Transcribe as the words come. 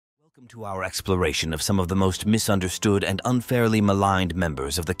Welcome to our exploration of some of the most misunderstood and unfairly maligned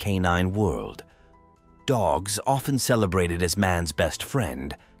members of the canine world. Dogs, often celebrated as man's best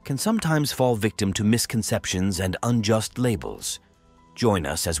friend, can sometimes fall victim to misconceptions and unjust labels. Join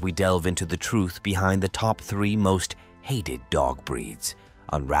us as we delve into the truth behind the top 3 most hated dog breeds,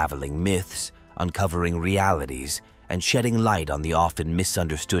 unraveling myths, uncovering realities, and shedding light on the often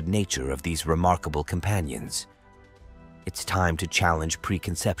misunderstood nature of these remarkable companions. It's time to challenge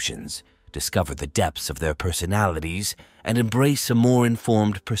preconceptions, discover the depths of their personalities, and embrace a more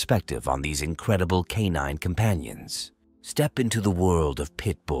informed perspective on these incredible canine companions. Step into the world of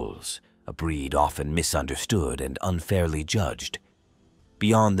pit bulls, a breed often misunderstood and unfairly judged.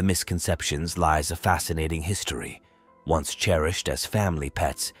 Beyond the misconceptions lies a fascinating history. Once cherished as family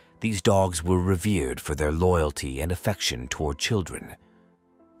pets, these dogs were revered for their loyalty and affection toward children.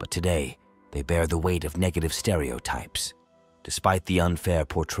 But today, they bear the weight of negative stereotypes. Despite the unfair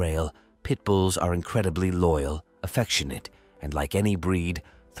portrayal, pit bulls are incredibly loyal, affectionate, and like any breed,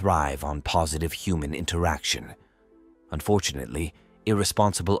 thrive on positive human interaction. Unfortunately,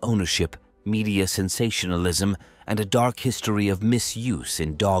 irresponsible ownership, media sensationalism, and a dark history of misuse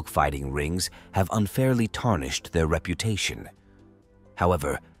in dogfighting rings have unfairly tarnished their reputation.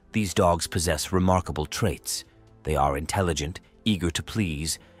 However, these dogs possess remarkable traits. They are intelligent, eager to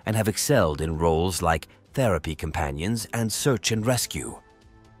please, and have excelled in roles like therapy companions and search and rescue.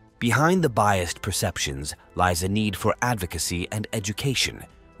 Behind the biased perceptions lies a need for advocacy and education,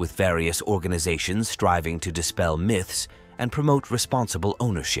 with various organizations striving to dispel myths and promote responsible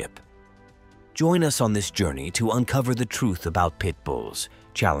ownership. Join us on this journey to uncover the truth about pit bulls,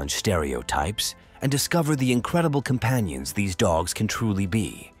 challenge stereotypes, and discover the incredible companions these dogs can truly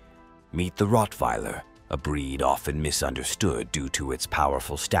be. Meet the Rottweiler, a breed often misunderstood due to its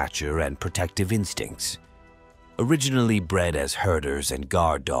powerful stature and protective instincts. Originally bred as herders and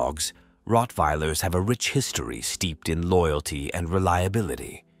guard dogs, Rottweilers have a rich history steeped in loyalty and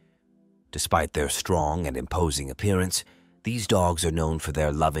reliability. Despite their strong and imposing appearance, these dogs are known for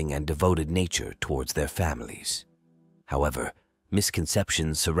their loving and devoted nature towards their families. However,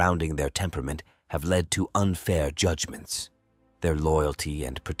 misconceptions surrounding their temperament have led to unfair judgments. Their loyalty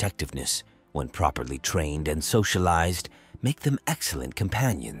and protectiveness, when properly trained and socialized, make them excellent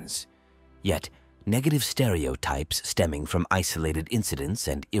companions. Yet, negative stereotypes stemming from isolated incidents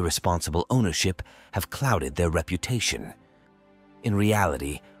and irresponsible ownership have clouded their reputation. In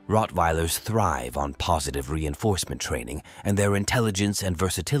reality, Rottweilers thrive on positive reinforcement training, and their intelligence and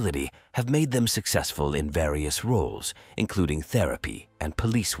versatility have made them successful in various roles, including therapy and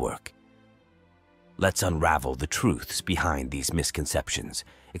police work. Let's unravel the truths behind these misconceptions,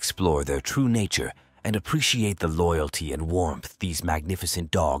 explore their true nature, and appreciate the loyalty and warmth these magnificent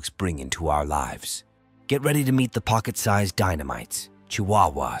dogs bring into our lives. Get ready to meet the pocket-sized dynamites,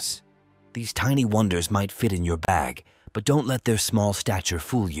 Chihuahuas. These tiny wonders might fit in your bag, but don't let their small stature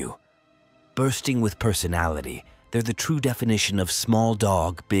fool you. Bursting with personality, they're the true definition of small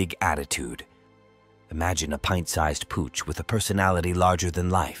dog, big attitude. Imagine a pint-sized pooch with a personality larger than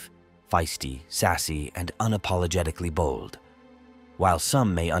life, feisty, sassy, and unapologetically bold. While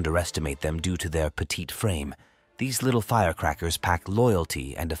some may underestimate them due to their petite frame, these little firecrackers pack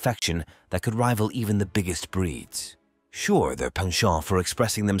loyalty and affection that could rival even the biggest breeds. Sure, their penchant for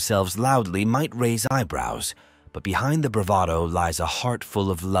expressing themselves loudly might raise eyebrows, but behind the bravado lies a heart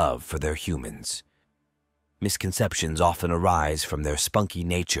full of love for their humans. Misconceptions often arise from their spunky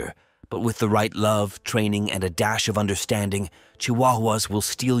nature, but with the right love, training, and a dash of understanding, Chihuahuas will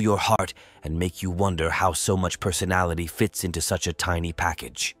steal your heart and make you wonder how so much personality fits into such a tiny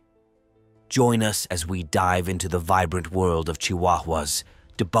package. Join us as we dive into the vibrant world of Chihuahuas,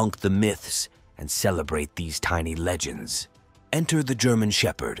 debunk the myths, and celebrate these tiny legends. Enter the German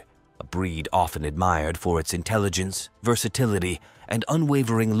Shepherd, a breed often admired for its intelligence, versatility, and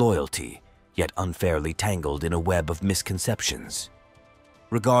unwavering loyalty, yet unfairly tangled in a web of misconceptions.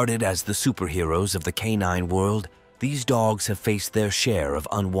 Regarded as the superheroes of the canine world, these dogs have faced their share of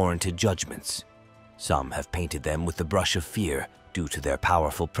unwarranted judgments. Some have painted them with the brush of fear due to their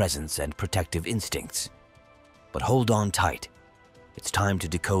powerful presence and protective instincts. But hold on tight. It's time to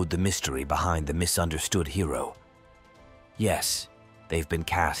decode the mystery behind the misunderstood hero. Yes, they've been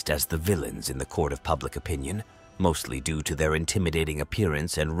cast as the villains in the court of public opinion, mostly due to their intimidating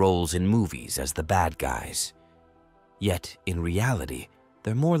appearance and roles in movies as the bad guys. Yet, in reality,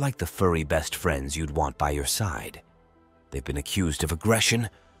 they're more like the furry best friends you'd want by your side. They've been accused of aggression,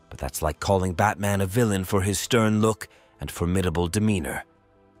 but that's like calling Batman a villain for his stern look and formidable demeanor.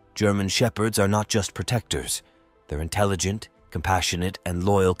 German Shepherds are not just protectors. They're intelligent, compassionate, and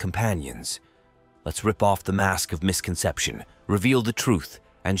loyal companions. Let's rip off the mask of misconception, reveal the truth,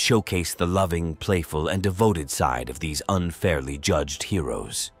 and showcase the loving, playful, and devoted side of these unfairly judged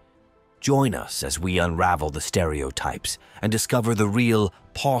heroes. Join us as we unravel the stereotypes and discover the real,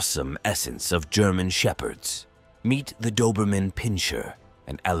 pawsome essence of German Shepherds. Meet the Doberman Pinscher,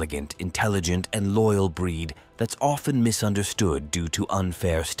 an elegant, intelligent, and loyal breed that's often misunderstood due to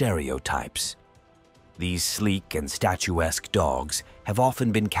unfair stereotypes. These sleek and statuesque dogs have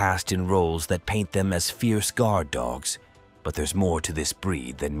often been cast in roles that paint them as fierce guard dogs, but there's more to this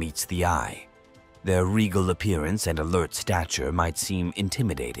breed than meets the eye. Their regal appearance and alert stature might seem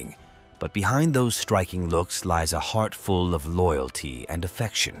intimidating, but behind those striking looks lies a heart full of loyalty and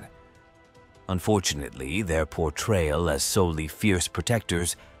affection. Unfortunately, their portrayal as solely fierce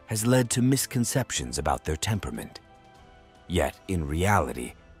protectors has led to misconceptions about their temperament. Yet, in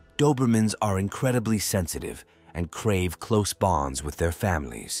reality, Dobermans are incredibly sensitive and crave close bonds with their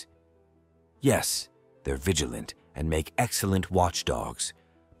families. Yes, they're vigilant and make excellent watchdogs,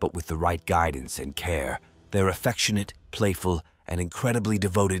 but with the right guidance and care, they're affectionate, playful, and incredibly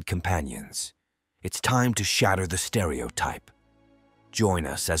devoted companions. It's time to shatter the stereotype. Join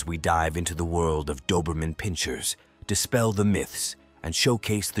us as we dive into the world of Doberman Pinschers, dispel the myths, and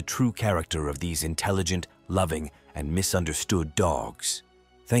showcase the true character of these intelligent, loving, and misunderstood dogs.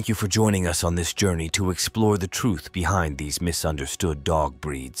 Thank you for joining us on this journey to explore the truth behind these misunderstood dog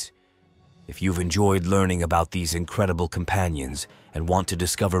breeds. If you've enjoyed learning about these incredible companions and want to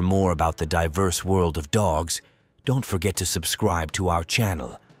discover more about the diverse world of dogs, don't forget to subscribe to our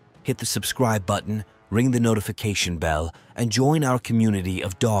channel. Hit the subscribe button, ring the notification bell, and join our community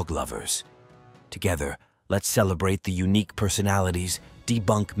of dog lovers. Together, let's celebrate the unique personalities,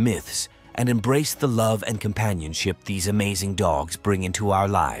 debunk myths, and embrace the love and companionship these amazing dogs bring into our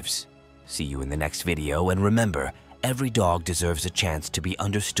lives. See you in the next video, and remember, every dog deserves a chance to be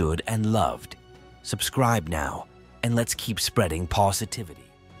understood and loved. Subscribe now, and let's keep spreading positivity.